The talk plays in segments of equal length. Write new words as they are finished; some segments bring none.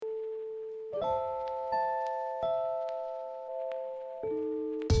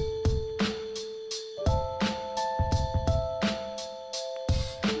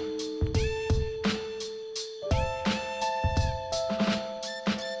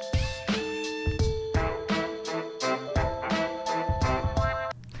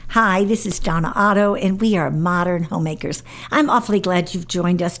Hi, this is Donna Otto, and we are Modern Homemakers. I'm awfully glad you've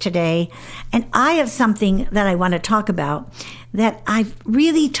joined us today, and I have something that I want to talk about that I've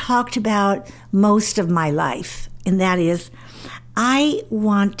really talked about most of my life, and that is I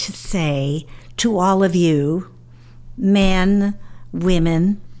want to say to all of you, men,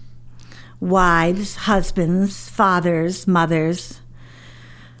 women, wives, husbands, fathers, mothers,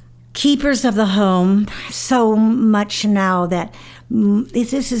 keepers of the home, so much now that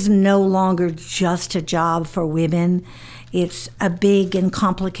this is no longer just a job for women. It's a big and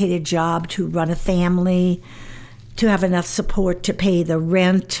complicated job to run a family, to have enough support to pay the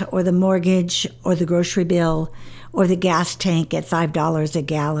rent or the mortgage or the grocery bill or the gas tank at $5 a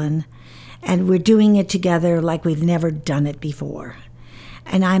gallon. And we're doing it together like we've never done it before.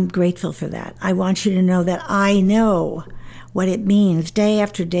 And I'm grateful for that. I want you to know that I know what it means day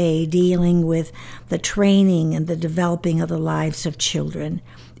after day dealing with the training and the developing of the lives of children,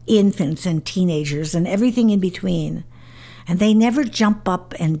 infants and teenagers and everything in between. And they never jump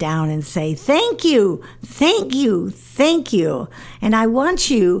up and down and say, thank you, thank you, thank you. And I want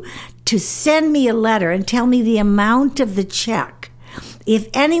you to send me a letter and tell me the amount of the check. If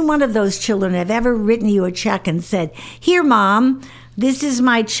any one of those children have ever written you a check and said, here, Mom, this is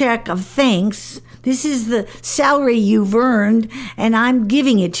my check of thanks. This is the salary you've earned, and I'm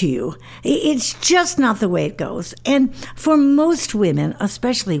giving it to you. It's just not the way it goes. And for most women,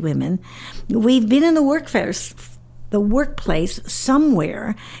 especially women, we've been in the workplace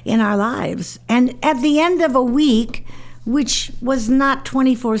somewhere in our lives. And at the end of a week, which was not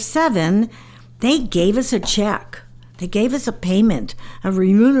 24/7, they gave us a check. They gave us a payment, a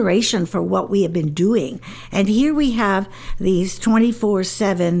remuneration for what we have been doing. And here we have these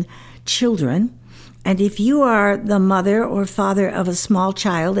 24/7 children. And if you are the mother or father of a small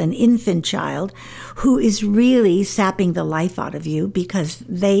child, an infant child, who is really sapping the life out of you because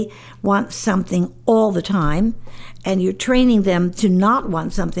they want something all the time, and you're training them to not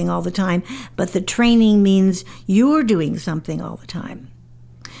want something all the time, but the training means you're doing something all the time.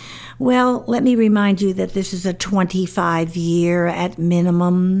 Well, let me remind you that this is a 25-year at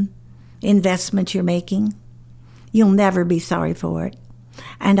minimum investment you're making. You'll never be sorry for it.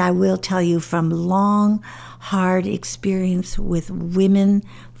 And I will tell you from long, hard experience with women,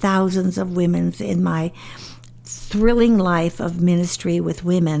 thousands of women in my thrilling life of ministry with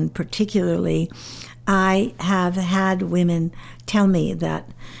women particularly, I have had women tell me that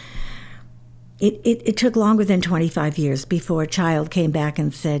it took longer than 25 years before a child came back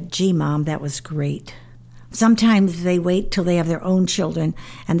and said, gee, Mom, that was great. Sometimes they wait till they have their own children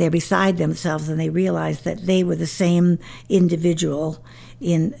and they're beside themselves and they realize that they were the same individual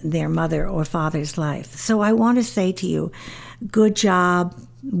in their mother or father's life. So I want to say to you, good job,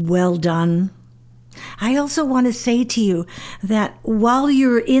 well done. I also want to say to you that while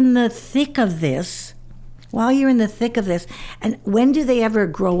you're in the thick of this, and when do they ever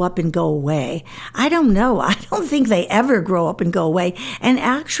grow up and go away? I don't know. I don't think they ever grow up and go away. And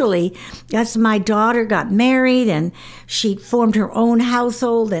actually, as my daughter got married and she formed her own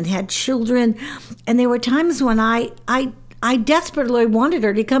household and had children, and there were times when I desperately wanted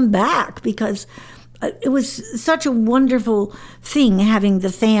her to come back because it was such a wonderful thing having the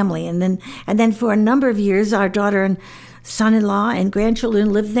family. And then for a number of years, our daughter and son-in-law and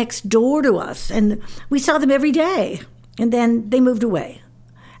grandchildren lived next door to us, and we saw them every day. And then they moved away.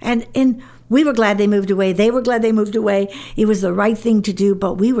 And we were glad they moved away. They were glad they moved away. It was the right thing to do,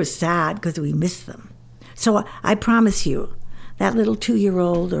 but we were sad because we missed them. So I promise you, that little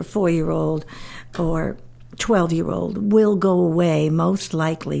 2-year-old or 4-year-old or 12-year-old will go away most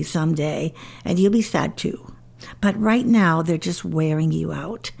likely someday, and you'll be sad too. But right now, they're just wearing you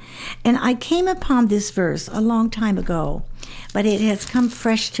out. And I came upon this verse a long time ago, but it has come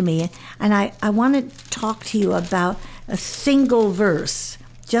fresh to me. And I want to talk to you about a single verse,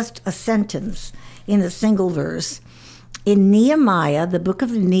 just a sentence in a single verse. In Nehemiah, the book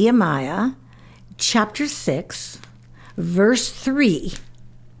of Nehemiah, chapter 6, verse 3.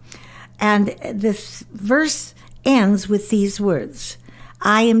 And this verse ends with these words,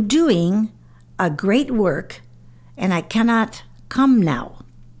 I am doing a great work, and I cannot come now.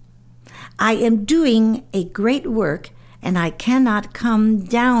 I am doing a great work, and I cannot come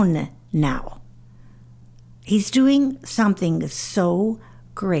down now. He's doing something so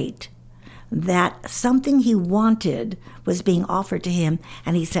great that something he wanted was being offered to him,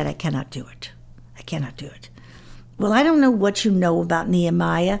 and he said, I cannot do it. I cannot do it. Well, I don't know what you know about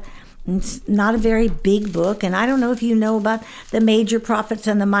Nehemiah. It's not a very big book, and I don't know if you know about the major prophets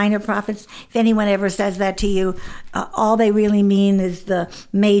and the minor prophets. If anyone ever says that to you, all they really mean is the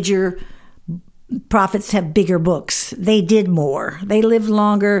major prophets have bigger books. They did more. They lived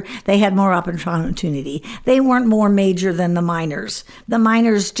longer. They had more opportunity. They weren't more major than the minors. The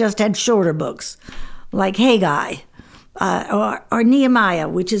minors just had shorter books, like Haggai or Nehemiah,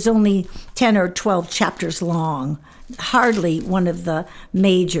 which is only 10 or 12 chapters long. Hardly one of the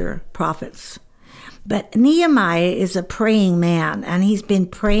major prophets. But Nehemiah is a praying man, and he's been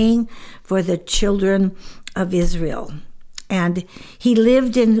praying for the children of Israel. And he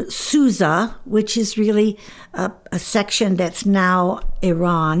lived in Susa, which is really a section that's now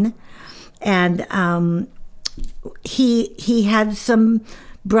Iran. And he had some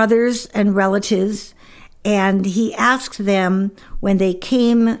brothers and relatives, and he asked them when they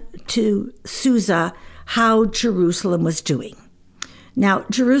came to Susa how Jerusalem was doing. Now,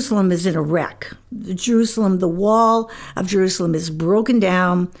 Jerusalem is in a wreck. The wall of Jerusalem is broken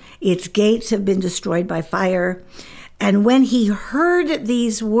down. Its gates have been destroyed by fire. And when he heard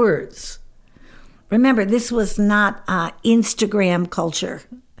these words, remember, this was not Instagram culture.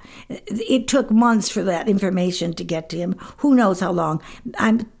 It took months for that information to get to him. Who knows how long?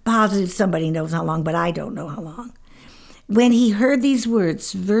 I'm positive somebody knows how long, but I don't know how long. When he heard these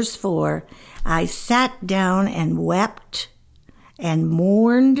words, verse 4, I sat down and wept and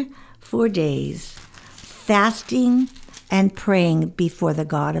mourned for days, fasting and praying before the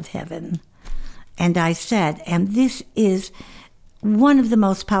God of heaven. And I said, and this is one of the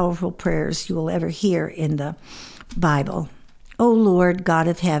most powerful prayers you will ever hear in the Bible. O Lord, God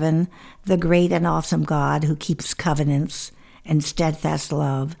of heaven, the great and awesome God who keeps covenants and steadfast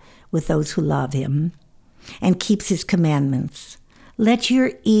love with those who love him and keeps his commandments, let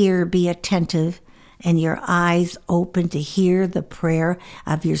your ear be attentive and your eyes open to hear the prayer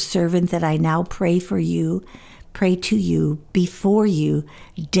of your servant that I now pray to you, before you,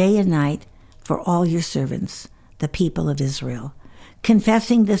 day and night, for all your servants, the people of Israel,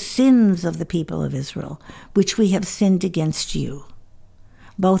 confessing the sins of the people of Israel, which we have sinned against you.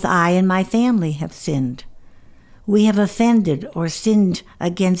 Both I and my family have sinned. We have offended or sinned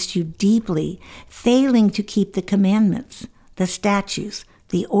against you deeply, failing to keep the commandments, the statutes,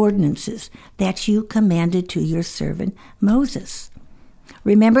 the ordinances that you commanded to your servant Moses.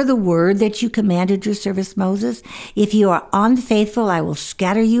 Remember the word that you commanded your servant Moses? If you are unfaithful, I will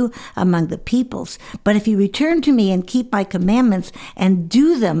scatter you among the peoples. But if you return to me and keep my commandments and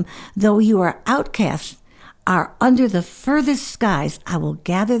do them, though you are outcasts, are under the furthest skies, I will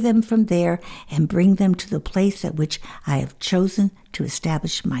gather them from there and bring them to the place at which I have chosen to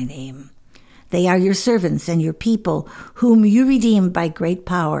establish my name. They are your servants and your people, whom you redeemed by great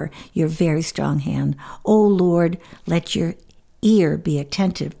power, your very strong hand. O Lord, let your ear be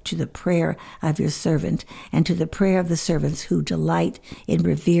attentive to the prayer of your servant and to the prayer of the servants who delight in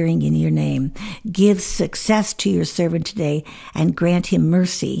revering in your name. Give success to your servant today and grant him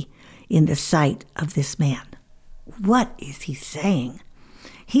mercy in the sight of this man. What is he saying?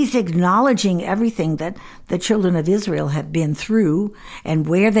 He's acknowledging everything that the children of Israel have been through and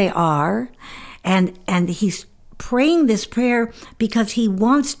where they are, and he's praying this prayer because he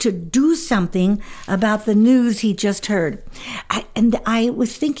wants to do something about the news he just heard. I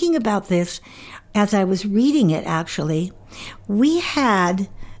was thinking about this as I was reading it, actually. We had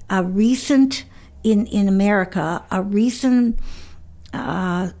a recent, in America, a recent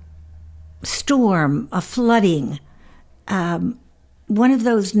storm, a flooding, one of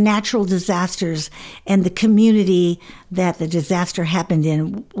those natural disasters, and the community that the disaster happened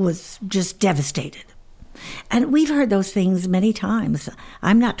in was just devastated. And we've heard those things many times.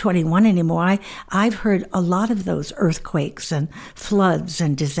 I'm not 21 anymore. I've heard a lot of those earthquakes and floods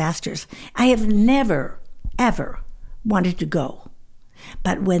and disasters. I have never, ever wanted to go.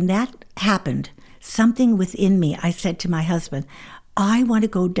 But when that happened, something within me, I said to my husband, I want to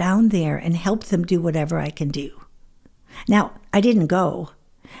go down there and help them do whatever I can do. Now, I didn't go.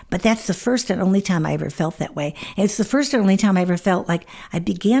 But that's the first and only time I ever felt that way. And it's the first and only time I ever felt like I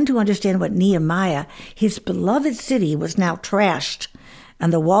began to understand what Nehemiah, his beloved city, was now trashed.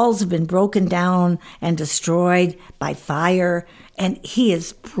 And the walls have been broken down and destroyed by fire. And he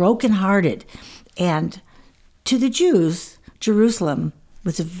is brokenhearted. And to the Jews, Jerusalem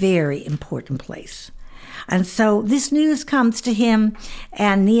was a very important place. And so this news comes to him,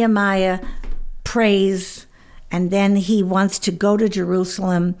 and Nehemiah prays And then he wants to go to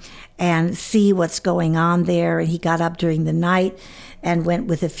Jerusalem and see what's going on there. And he got up during the night and went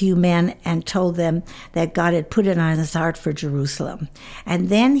with a few men and told them that God had put it on his heart for Jerusalem. And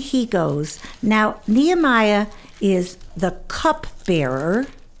then he goes. Now, Nehemiah is the cupbearer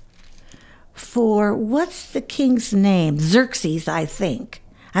for, what's the king's name? Xerxes, I think.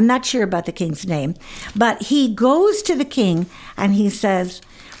 I'm not sure about the king's name. But he goes to the king and he says,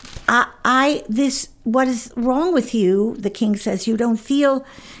 what is wrong with you? The king says, you don't feel,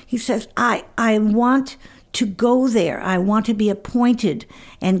 he says, I want to go there. I want to be appointed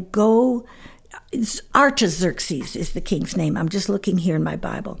and go. Artaxerxes is the king's name. I'm just looking here in my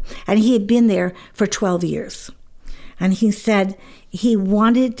Bible. And he had been there for 12 years. And he said he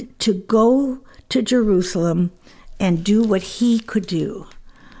wanted to go to Jerusalem and do what he could do.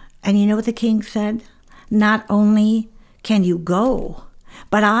 And you know what the king said? Not only can you go,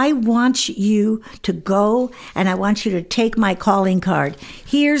 but I want you to go and I want you to take my calling card.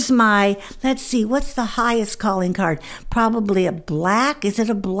 Here's my, let's see, what's the highest calling card? Probably a black. Is it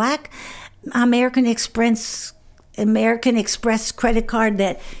a black American Express credit card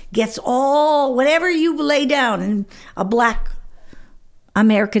that gets all, whatever you lay down, and a black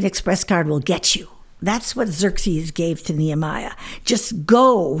American Express card will get you. That's what Xerxes gave to Nehemiah. Just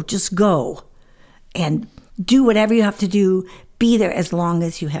go and do whatever you have to do. Be there as long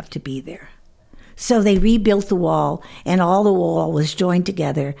as you have to be there. So they rebuilt the wall, and all the wall was joined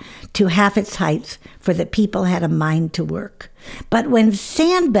together to half its height, for the people had a mind to work. But when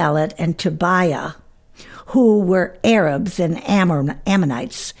Sanballat and Tobiah, who were Arabs and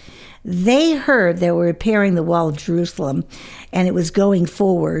Ammonites, they heard they were repairing the wall of Jerusalem, and it was going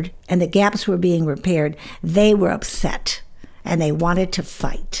forward, and the gaps were being repaired, they were upset, and they wanted to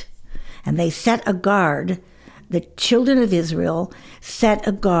fight. And they set a guard. The children of Israel set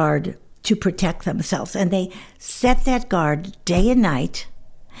a guard to protect themselves. And they set that guard day and night.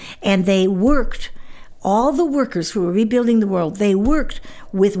 And they worked, all the workers who were rebuilding the world, they worked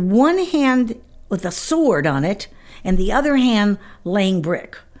with one hand with a sword on it and the other hand laying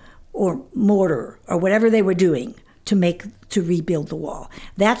brick or mortar or whatever they were doing to rebuild the wall.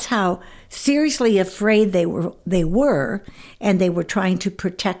 That's how seriously afraid they were, and they were trying to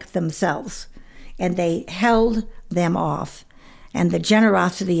protect themselves. And they held them off. And the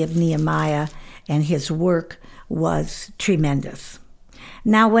generosity of Nehemiah and his work was tremendous.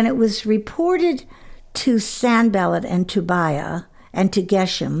 Now, when it was reported to Sanballat and Tobiah and to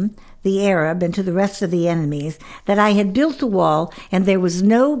Geshem, the Arab, and to the rest of the enemies, that I had built the wall and there was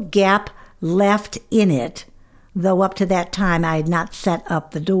no gap left in it, though up to that time I had not set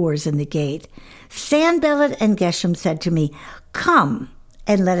up the doors in the gate, Sanballat and Geshem said to me, "Come,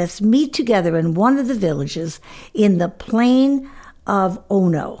 and let us meet together in one of the villages in the plain of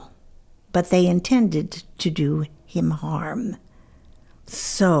Ono." But they intended to do him harm.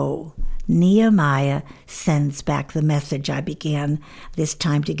 So Nehemiah sends back the message I began this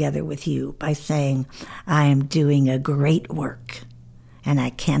time together with you by saying, I am doing a great work, and I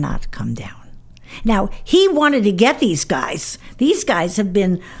cannot come down. Now, he wanted to get these guys. These guys have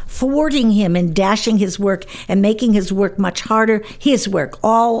been thwarting him and dashing his work and making his work much harder. His work,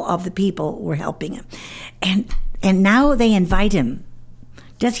 all of the people were helping him. And now they invite him.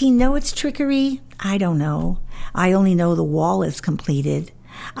 Does he know it's trickery? I don't know. I only know the wall is completed.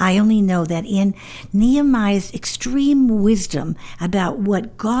 I only know that in Nehemiah's extreme wisdom about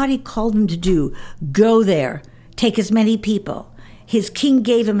what God had called him to do, go there, take as many people. His king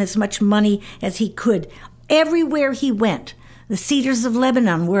gave him as much money as he could. Everywhere he went, the cedars of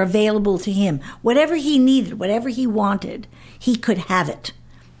Lebanon were available to him. Whatever he needed, whatever he wanted, he could have it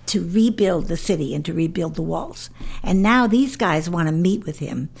to rebuild the city and to rebuild the walls. And now these guys want to meet with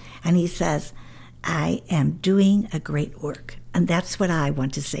him. And he says, I am doing a great work. And that's what I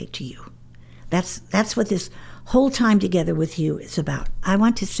want to say to you. That's what this whole time together with you is about. I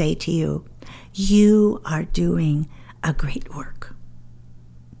want to say to you, you are doing a great work.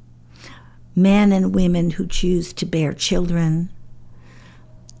 Men and women who choose to bear children,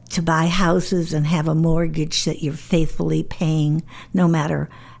 to buy houses and have a mortgage that you're faithfully paying no matter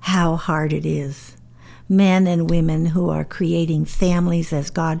how hard it is. Men and women who are creating families as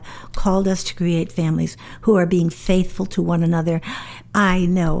God called us to create families, who are being faithful to one another. I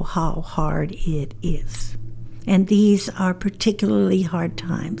know how hard it is. And these are particularly hard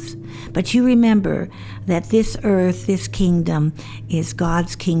times. But you remember that this earth, this kingdom, is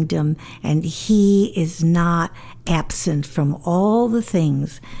God's kingdom, and He is not absent from all the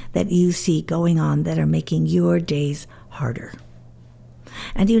things that you see going on that are making your days harder.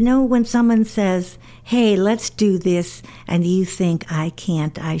 And you know, when someone says, hey, let's do this, and you think, I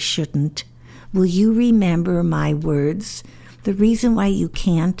can't, I shouldn't, Will you remember my words? The reason why you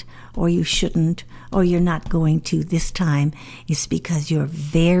can't or you shouldn't or you're not going to this time is because you're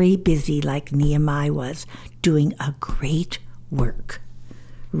very busy, like Nehemiah was, doing a great work,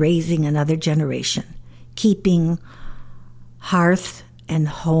 raising another generation, keeping hearth and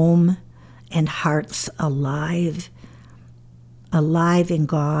home and hearts alive in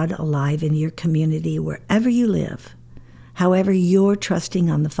God, alive in your community, wherever you live, however you're trusting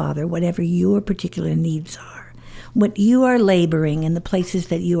on the Father, whatever your particular needs are. What you are laboring in the places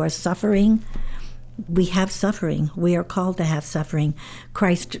that you are suffering, we have suffering. We are called to have suffering.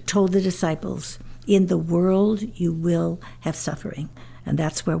 Christ told the disciples, in the world you will have suffering. And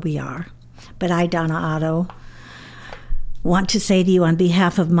that's where we are. But I, Donna Otto, want to say to you on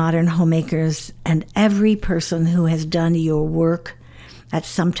behalf of Modern Homemakers and every person who has done your work at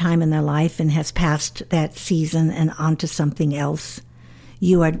some time in their life and has passed that season and on to something else,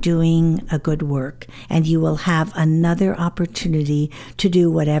 you are doing a good work, and you will have another opportunity to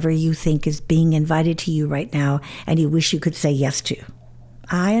do whatever you think is being invited to you right now and you wish you could say yes to.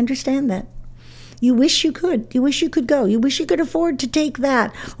 I understand that. You wish you could. You wish you could go. You wish you could afford to take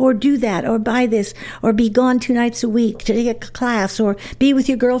that or do that or buy this or be gone 2 nights a week to take a class or be with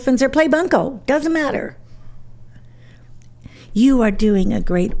your girlfriends or play bunco. Doesn't matter. You are doing a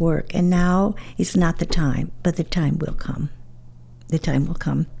great work, and now is not the time, but the time will come. The time will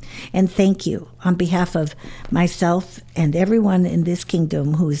come. And thank you on behalf of myself and everyone in this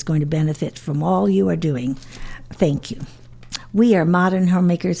kingdom who is going to benefit from all you are doing. Thank you. We are Modern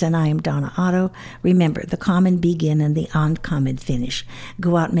Homemakers, and I am Donna Otto. Remember, the common begin and the uncommon finish.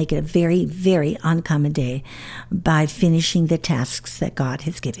 Go out and make it a very, very uncommon day by finishing the tasks that God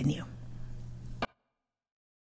has given you.